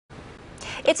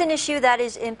It's an issue that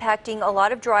is impacting a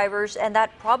lot of drivers, and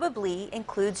that probably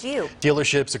includes you.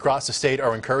 Dealerships across the state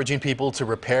are encouraging people to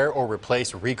repair or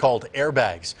replace recalled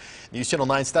airbags. News Channel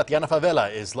 9's Tatiana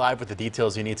Favela is live with the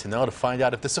details you need to know to find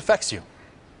out if this affects you.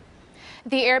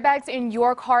 The airbags in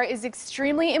your car is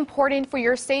extremely important for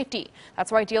your safety.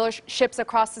 That's why dealerships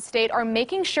across the state are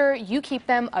making sure you keep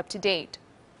them up to date.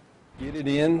 Get it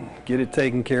in, get it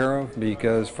taken care of,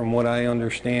 because from what I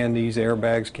understand, these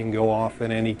airbags can go off at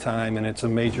any time, and it's a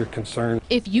major concern.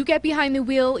 If you get behind the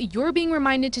wheel, you're being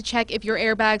reminded to check if your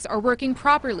airbags are working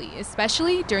properly,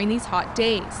 especially during these hot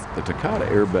days. The Takata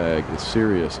airbag is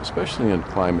serious, especially in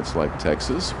climates like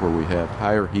Texas, where we have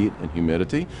higher heat and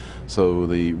humidity, so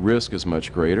the risk is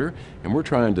much greater, and we're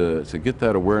trying to get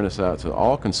that awareness out to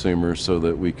all consumers so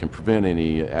that we can prevent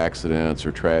any accidents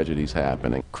or tragedies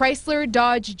happening. Chrysler,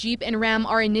 Dodge, Jeep, and Ram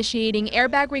are initiating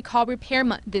Airbag Recall Repair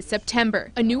Month this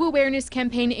September, a new awareness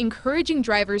campaign encouraging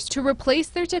drivers to replace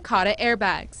their Takata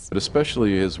airbags. But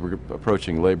especially as we're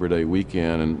approaching Labor Day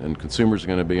weekend and consumers are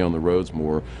going to be on the roads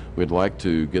more, we'd like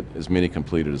to get as many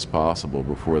completed as possible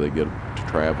before they get to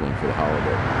traveling for the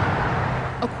holiday.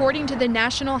 According to the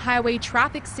National Highway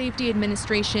Traffic Safety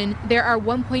Administration, there are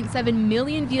 1.7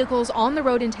 million vehicles on the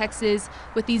road in Texas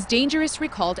with these dangerous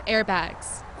recalled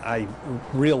airbags. I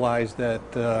realized that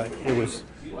it was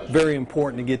very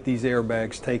important to get these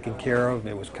airbags taken care of.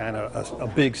 It was kind of a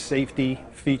big safety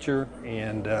feature,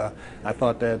 and I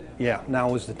thought that, yeah,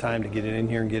 now was the time to get it in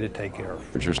here and get it taken care of.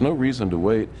 But there's no reason to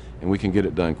wait, and we can get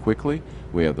it done quickly.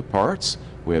 We have the parts,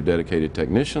 we have dedicated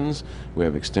technicians, we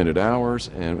have extended hours,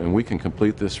 and we can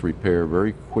complete this repair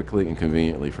very quickly and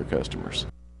conveniently for customers.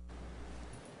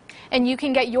 And you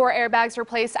can get your airbags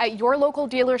replaced at your local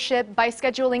dealership by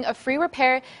scheduling a free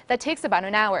repair that takes about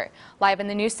an hour. Live in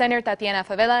the News Center, Tatiana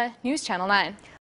Favela, News Channel 9.